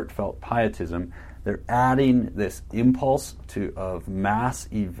renewed heartfelt pietism. They're adding this impulse of mass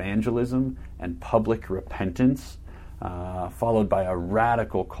evangelism and public repentance, followed by a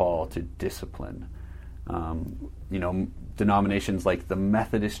radical call to discipline. Denominations like the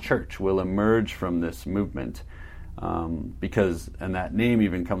Methodist Church will emerge from this movement because that name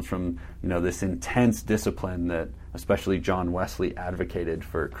even comes from this intense discipline that especially John Wesley advocated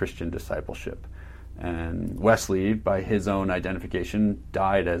for Christian discipleship. And Wesley, by his own identification,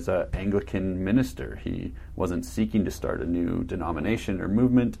 died as an Anglican minister. He wasn't seeking to start a new denomination or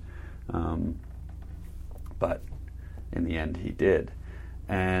movement, but in the end he did.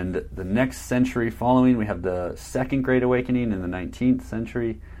 And the next century following, we have the Second Great Awakening in the 19th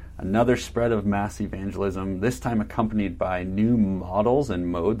century, another spread of mass evangelism, this time accompanied by new models and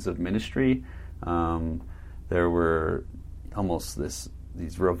modes of ministry. There were almost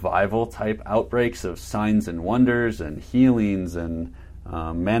these revival-type outbreaks of signs and wonders and healings and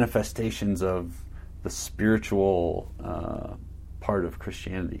manifestations of the spiritual part of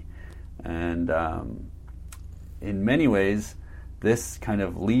Christianity. And in many ways, this kind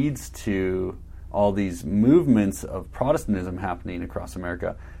of leads to all these movements of Protestantism happening across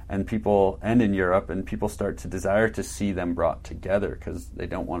America and in Europe, and people start to desire to see them brought together because they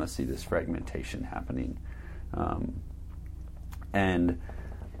don't want to see this fragmentation happening. And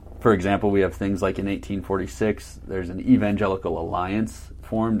for example, we have things like in 1846, there's an evangelical alliance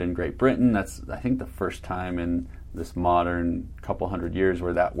formed in Great Britain. That's, I think, the first time in this modern couple hundred years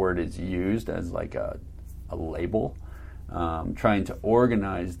where that word is used as like a label, trying to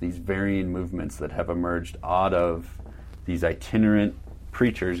organize these varying movements that have emerged out of these itinerant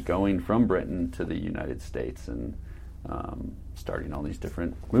preachers going from Britain to the United States and starting all these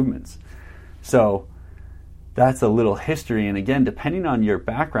different movements. So that's a little history. And again, depending on your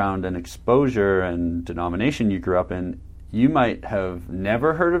background and exposure and denomination you grew up in, you might have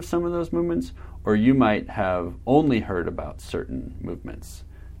never heard of some of those movements, or you might have only heard about certain movements.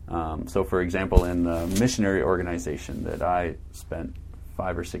 So for example, in the missionary organization that I spent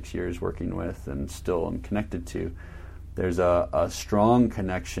 5 or 6 years working with and still am connected to, there's a strong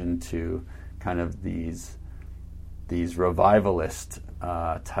connection to kind of these revivalist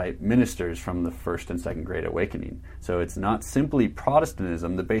type ministers from the First and Second Great Awakening. So it's not simply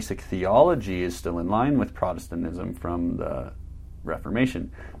Protestantism. The basic theology is still in line with Protestantism from the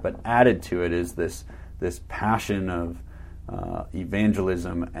Reformation, but added to it is this passion of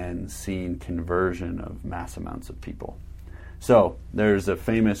evangelism and seeing conversion of mass amounts of people. So there's a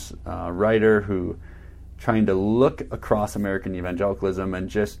famous writer who trying to look across American evangelicalism and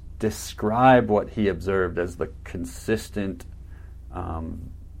just describe what he observed as the consistent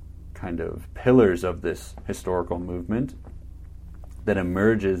kind of pillars of this historical movement that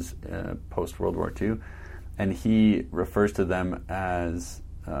emerges post-World War II. And he refers to them as,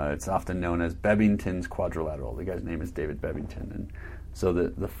 it's often known as Bebbington's Quadrilateral. The guy's name is David Bebbington. And so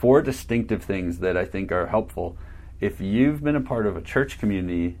the 4 distinctive things that I think are helpful, if you've been a part of a church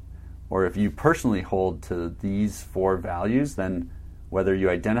community or if you personally hold to these 4 values, then whether you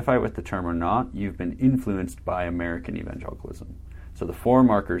identify with the term or not, you've been influenced by American evangelicalism. So the 4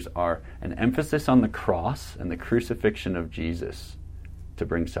 markers are an emphasis on the cross and the crucifixion of Jesus to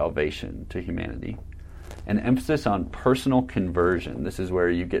bring salvation to humanity, an emphasis on personal conversion. This is where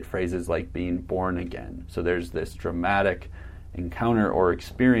you get phrases like being born again. So there's this dramatic encounter or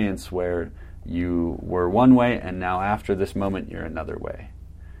experience where you were one way and now after this moment you're another way,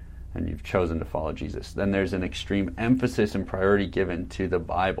 and you've chosen to follow Jesus. Then there's an extreme emphasis and priority given to the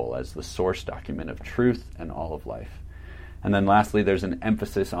Bible as the source document of truth and all of life. And then lastly, there's an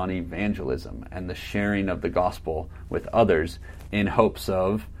emphasis on evangelism and the sharing of the gospel with others in hopes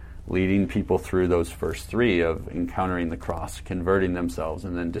of leading people through those first 3 of encountering the cross, converting themselves,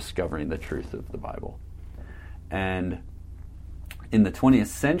 and then discovering the truth of the Bible. And in the 20th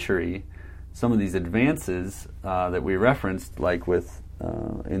century, some of these advances that we referenced, like with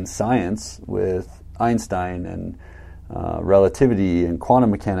in science with Einstein and relativity and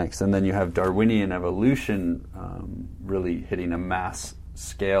quantum mechanics, and then you have Darwinian evolution really hitting a mass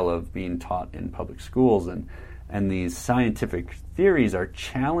scale of being taught in public schools, and these scientific theories are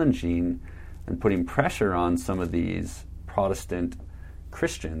challenging and putting pressure on some of these Protestant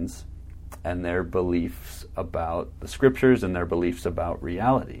Christians and their beliefs about the scriptures and their beliefs about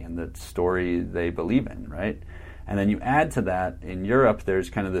reality and the story they believe in, right? And then you add to that, in Europe, there's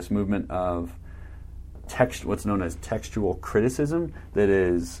kind of this movement of what's known as textual criticism that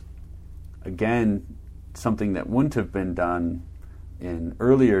is, again, something that wouldn't have been done in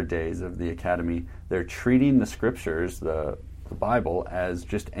earlier days of the academy. They're treating the scriptures, the Bible, as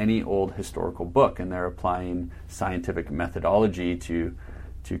just any old historical book, and they're applying scientific methodology to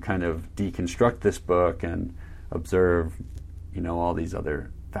kind of deconstruct this book and observe, all these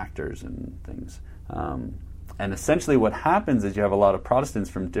other factors and things. And essentially what happens is you have a lot of Protestants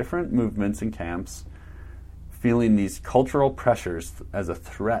from different movements and camps feeling these cultural pressures as a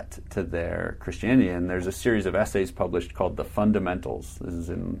threat to their Christianity. And there's a series of essays published called The Fundamentals. This is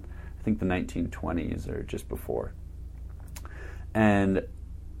in, I think, the 1920s or just before. And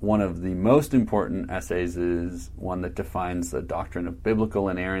one of the most important essays is one that defines the doctrine of biblical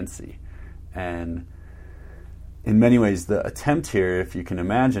inerrancy. And in many ways, the attempt here, if you can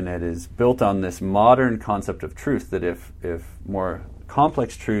imagine it, is built on this modern concept of truth, that if more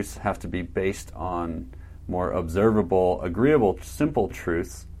complex truths have to be based on more observable, agreeable, simple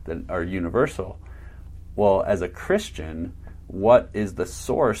truths that are universal, well, as a Christian, what is the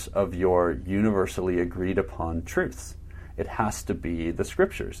source of your universally agreed upon truths? It has to be the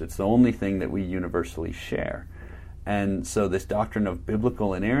scriptures. It's the only thing that we universally share. And so this doctrine of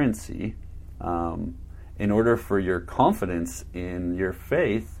biblical inerrancy In order for your confidence in your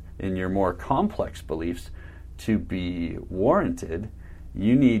faith, in your more complex beliefs, to be warranted,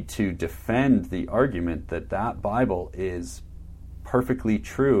 you need to defend the argument that that Bible is perfectly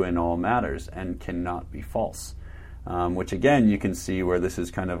true in all matters and cannot be false. Which again, you can see where this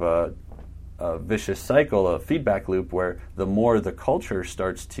is kind of a vicious cycle, a feedback loop, where the more the culture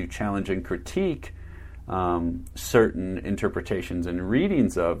starts to challenge and critique certain interpretations and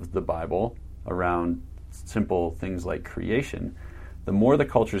readings of the Bible around simple things like creation, the more the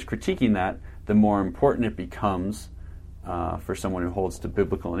culture is critiquing that, the more important it becomes for someone who holds to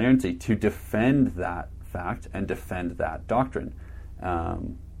biblical inerrancy to defend that fact and defend that doctrine.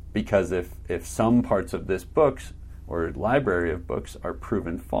 Because if some parts of this book or library of books are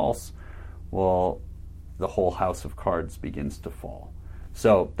proven false, well, the whole house of cards begins to fall.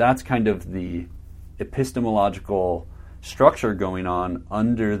 So that's kind of the epistemological structure going on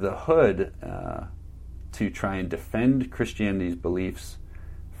under the hood to try and defend Christianity's beliefs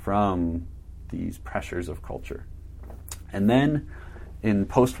from these pressures of culture. And then in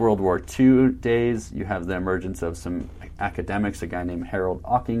post-World War II days, you have the emergence of some academics, a guy named Harold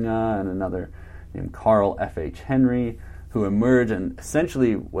Ockinga and another named Carl F.H. Henry, who emerge, and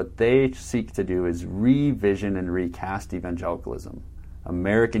essentially what they seek to do is revision and recast evangelicalism,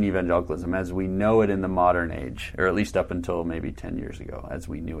 American evangelicalism as we know it in the modern age, or at least up until maybe 10 years ago, as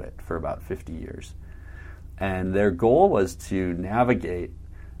we knew it for about 50 years. And their goal was to navigate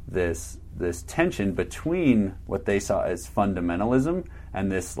this tension between what they saw as fundamentalism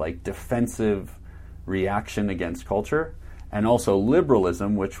and this like defensive reaction against culture, and also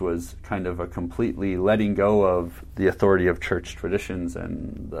liberalism, which was kind of a completely letting go of the authority of church traditions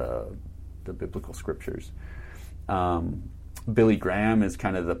and the biblical scriptures. Billy Graham is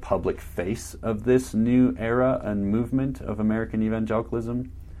kind of the public face of this new era and movement of American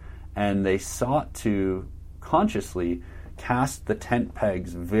evangelicalism, and they sought to consciously cast the tent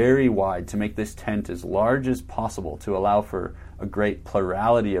pegs very wide to make this tent as large as possible to allow for a great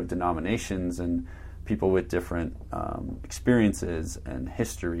plurality of denominations and people with different experiences and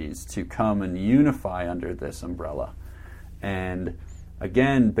histories to come and unify under this umbrella. And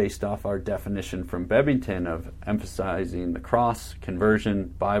again, based off our definition from Bebbington of emphasizing the cross,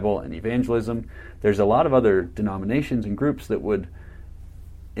 conversion, Bible, and evangelism, there's a lot of other denominations and groups that would,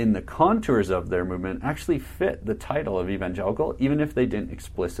 in the contours of their movement, actually fit the title of evangelical, even if they didn't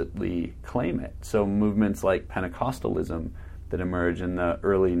explicitly claim it. So movements like Pentecostalism that emerge in the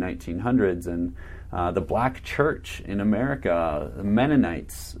early 1900s, and the Black Church in America, the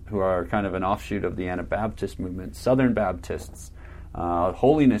Mennonites, who are kind of an offshoot of the Anabaptist movement, Southern Baptists,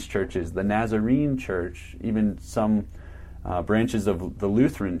 holiness churches, the Nazarene Church, even some branches of the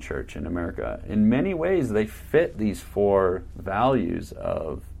Lutheran Church in America. In many ways, they fit these four values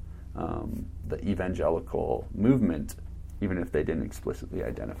of the evangelical movement, even if they didn't explicitly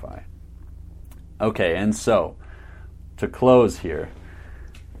identify. Okay, and so, to close here,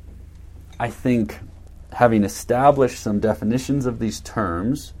 I think having established some definitions of these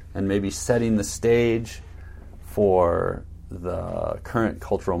terms and maybe setting the stage for the current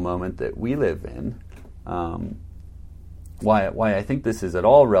cultural moment that we live in, why I think this is at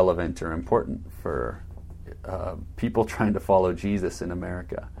all relevant or important for people trying to follow Jesus in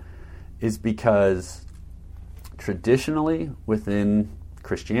America is because traditionally within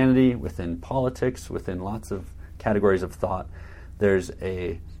Christianity, within politics, within lots of categories of thought, there's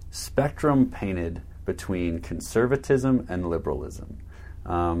a spectrum painted between conservatism and liberalism.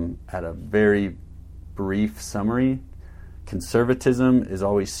 At a very brief summary, conservatism is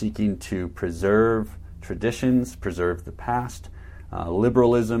always seeking to preserve traditions, preserve the past.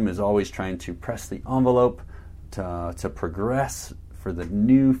 Liberalism is always trying to press the envelope to progress for the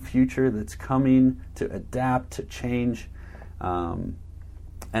new future that's coming, to adapt, to change. And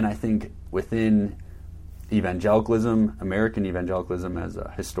I think within evangelicalism, American evangelicalism as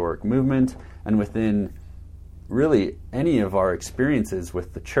a historic movement, and within really any of our experiences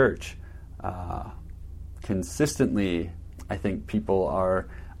with the church, consistently, I think people are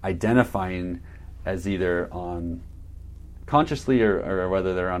identifying as either on consciously or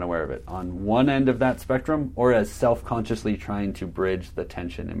whether they're unaware of it, on one end of that spectrum, or as self-consciously trying to bridge the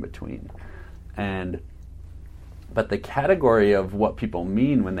tension in between. But the category of what people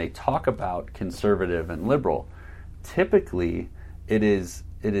mean when they talk about conservative and liberal, typically it is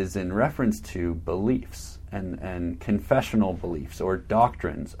in reference to beliefs and confessional beliefs or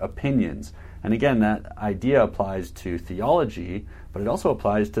doctrines, opinions. And again, that idea applies to theology, but it also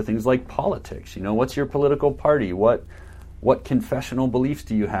applies to things like politics. You know, what's your political party? What confessional beliefs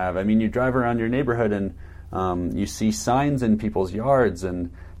do you have? I mean, you drive around your neighborhood and you see signs in people's yards,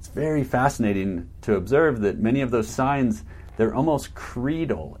 and it's very fascinating to observe that many of those signs, they're almost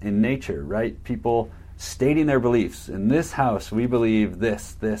creedal in nature, right? People stating their beliefs. In this house, we believe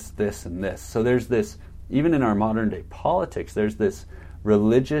this, this, this, and this. So there's this, even in our modern day politics, there's this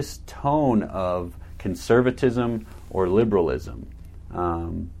religious tone of conservatism or liberalism.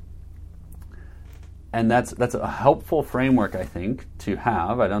 And that's a helpful framework, I think, to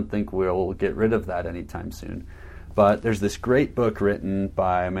have. I don't think we'll get rid of that anytime soon. But there's this great book written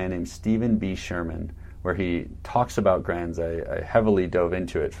by a man named Stephen B. Sherman where he talks about Granz. I heavily dove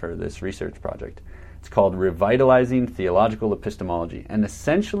into it for this research project. It's called Revitalizing Theological Epistemology. And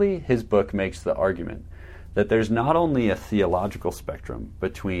essentially, his book makes the argument that there's not only a theological spectrum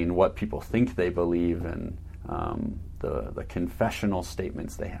between what people think they believe and the confessional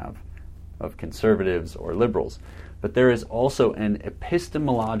statements they have of conservatives or liberals, but there is also an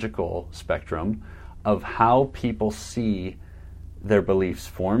epistemological spectrum of how people see their beliefs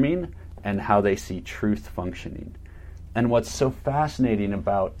forming and how they see truth functioning. And what's so fascinating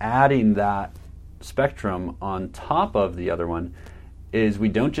about adding that spectrum on top of the other one is we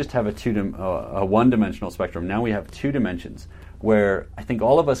don't just have a one-dimensional spectrum. Now we have two dimensions, where I think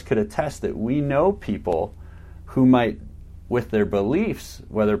all of us could attest that we know people who might, with their beliefs,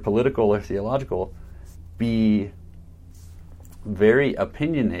 whether political or theological, be very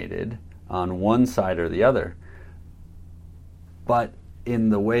opinionated on one side or the other. But in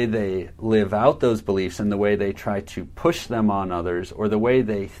the way they live out those beliefs and the way they try to push them on others, or the way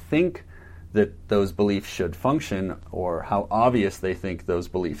they think that those beliefs should function, or how obvious they think those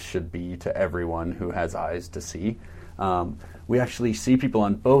beliefs should be to everyone who has eyes to see, we actually see people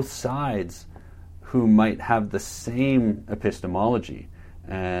on both sides who might have the same epistemology.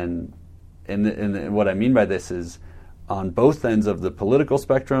 And what I mean by this is, on both ends of the political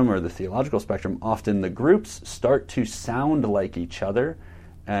spectrum or the theological spectrum, often the groups start to sound like each other,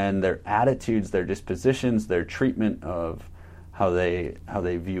 and their attitudes, their dispositions, their treatment of how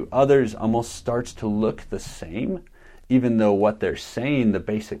they view others almost starts to look the same, even though what they're saying, the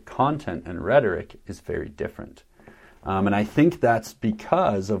basic content and rhetoric, is very different. And I think that's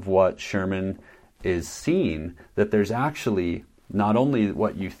because of what Sherman is seeing, that there's actually not only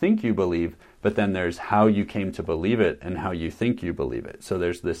what you think you believe, but then there's how you came to believe it and how you think you believe it. So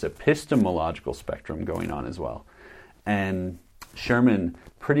there's this epistemological spectrum going on as well. And Sherman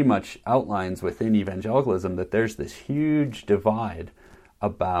pretty much outlines within evangelicalism that there's this huge divide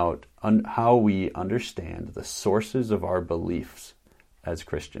about how we understand the sources of our beliefs as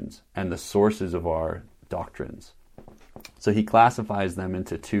Christians and the sources of our doctrines. So he classifies them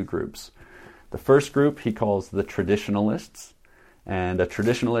into two groups. The first group he calls the traditionalists, and a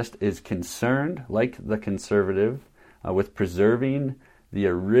traditionalist is concerned, like the conservative, with preserving the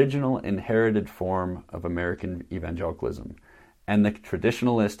original inherited form of American evangelicalism. And the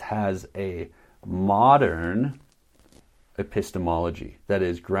traditionalist has a modern epistemology that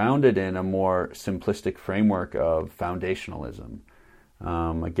is grounded in a more simplistic framework of foundationalism.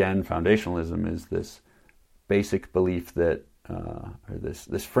 Again, foundationalism is this basic belief that, or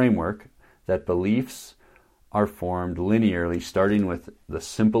this framework that beliefs are formed linearly, starting with the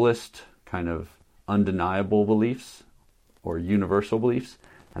simplest kind of undeniable beliefs or universal beliefs,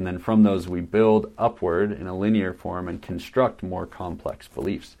 and then from those we build upward in a linear form and construct more complex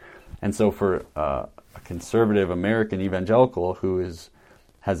beliefs. And so for a conservative American evangelical who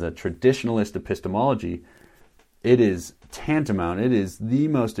has a traditionalist epistemology, it is tantamount, it is the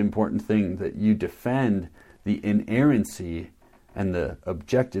most important thing that you defend the inerrancy and the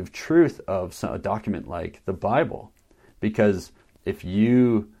objective truth of a document like the Bible. Because if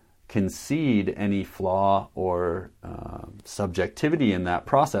you concede any flaw or subjectivity in that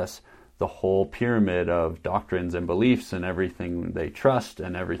process, the whole pyramid of doctrines and beliefs and everything they trust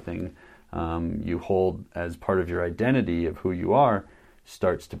and everything you hold as part of your identity of who you are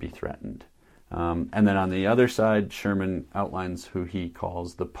starts to be threatened. And then on the other side, Sherman outlines who he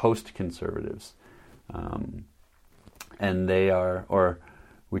calls the post-conservatives. And they are, or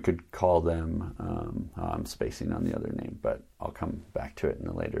we could call them, I'm spacing on the other name, but I'll come back to it in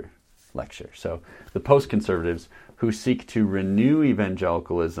a later lecture. So the post-conservatives who seek to renew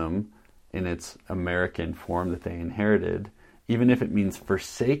evangelicalism in its American form that they inherited, even if it means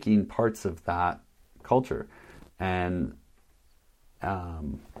forsaking parts of that culture. And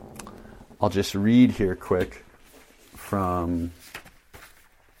I'll just read here quick from,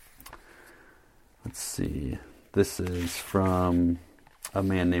 let's see, this is from a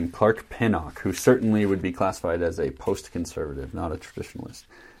man named Clark Pinnock, who certainly would be classified as a post-conservative, not a traditionalist.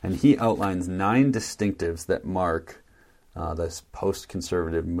 And he outlines 9 distinctives that mark this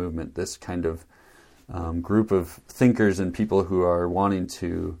post-conservative movement, this kind of group of thinkers and people who are wanting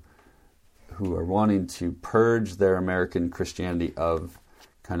to purge their American Christianity of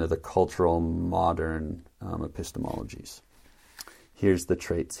kind of the cultural modern epistemologies. Here's the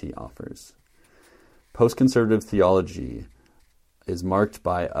traits he offers. Post-conservative theology is marked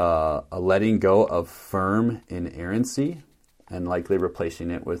by a letting go of firm inerrancy and likely replacing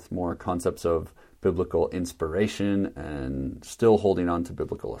it with more concepts of biblical inspiration and still holding on to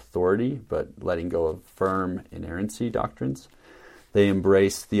biblical authority, but letting go of firm inerrancy doctrines. They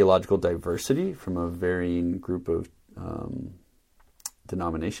embrace theological diversity from a varying group of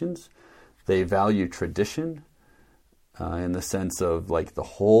denominations. They value tradition in the sense of like the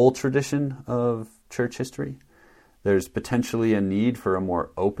whole tradition of church history. There's potentially a need for a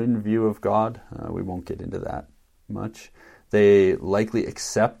more open view of God. We won't get into that much. They likely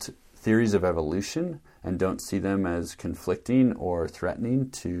accept theories of evolution and don't see them as conflicting or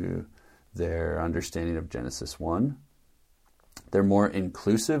threatening to their understanding of Genesis 1. They're more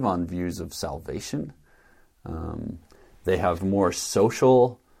inclusive on views of salvation. They have they're more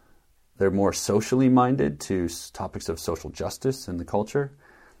socially minded to topics of social justice in the culture.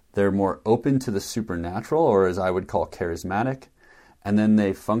 They're more open to the supernatural, or as I would call charismatic. And then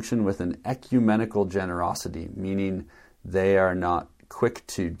they function with an ecumenical generosity, meaning they are not quick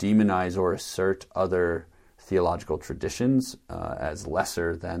to demonize or assert other theological traditions as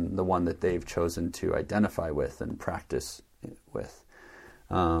lesser than the one that they've chosen to identify with and practice with.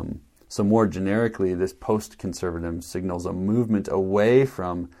 So more generically, this post-conservatism signals a movement away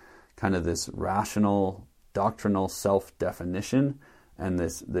from kind of this rational, doctrinal self-definition and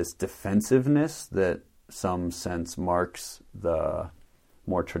this defensiveness that some sense marks the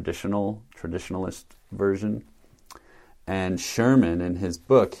more traditionalist version. And Sherman, in his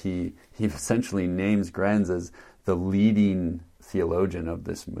book, he essentially names Grenz as the leading theologian of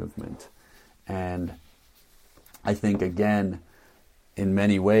this movement. And I think, again, in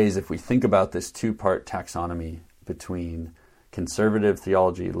many ways, if we think about this two-part taxonomy between conservative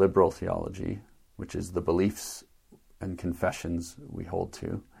theology, liberal theology, which is the beliefs and confessions we hold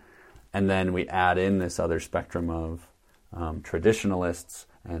to, and then we add in this other spectrum of traditionalists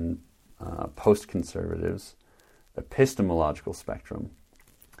and post-conservatives, epistemological spectrum,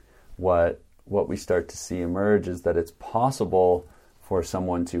 what we start to see emerge is that it's possible for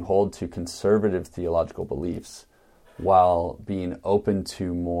someone to hold to conservative theological beliefs while being open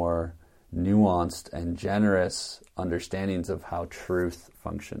to more nuanced and generous understandings of how truth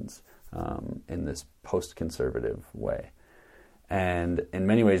functions in this post-conservative way. And in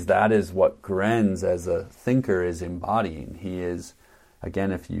many ways, that is what Grenz as a thinker is embodying. He is,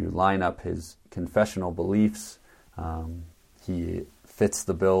 again, if you line up his confessional beliefs, he fits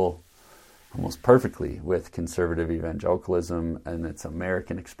the bill almost perfectly with conservative evangelicalism and its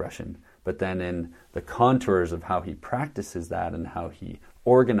American expression. But then in the contours of how he practices that and how he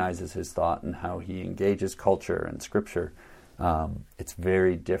organizes his thought and how he engages culture and scripture, it's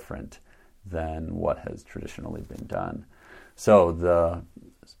very different than what has traditionally been done. So the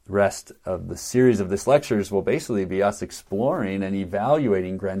rest of the series of this lectures will basically be us exploring and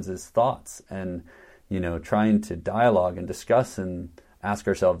evaluating Grenz's thoughts and, trying to dialogue and discuss and ask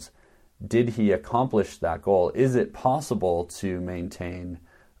ourselves, did he accomplish that goal? Is it possible to maintain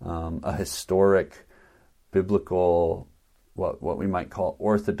a historic, biblical, what we might call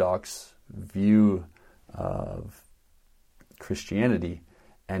orthodox view of Christianity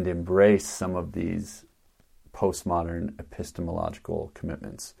and embrace some of these postmodern epistemological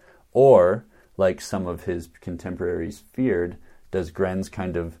commitments? Or, like some of his contemporaries feared, does Grenz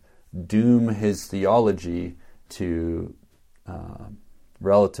kind of doom his theology to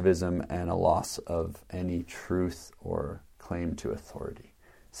relativism and a loss of any truth or claim to authority?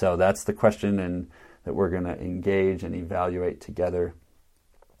 So that's the question that we're going to engage and evaluate together.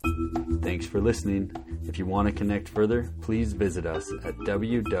 Thanks for listening. If you want to connect further, please visit us at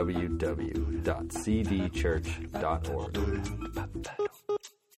www.cdchurch.org.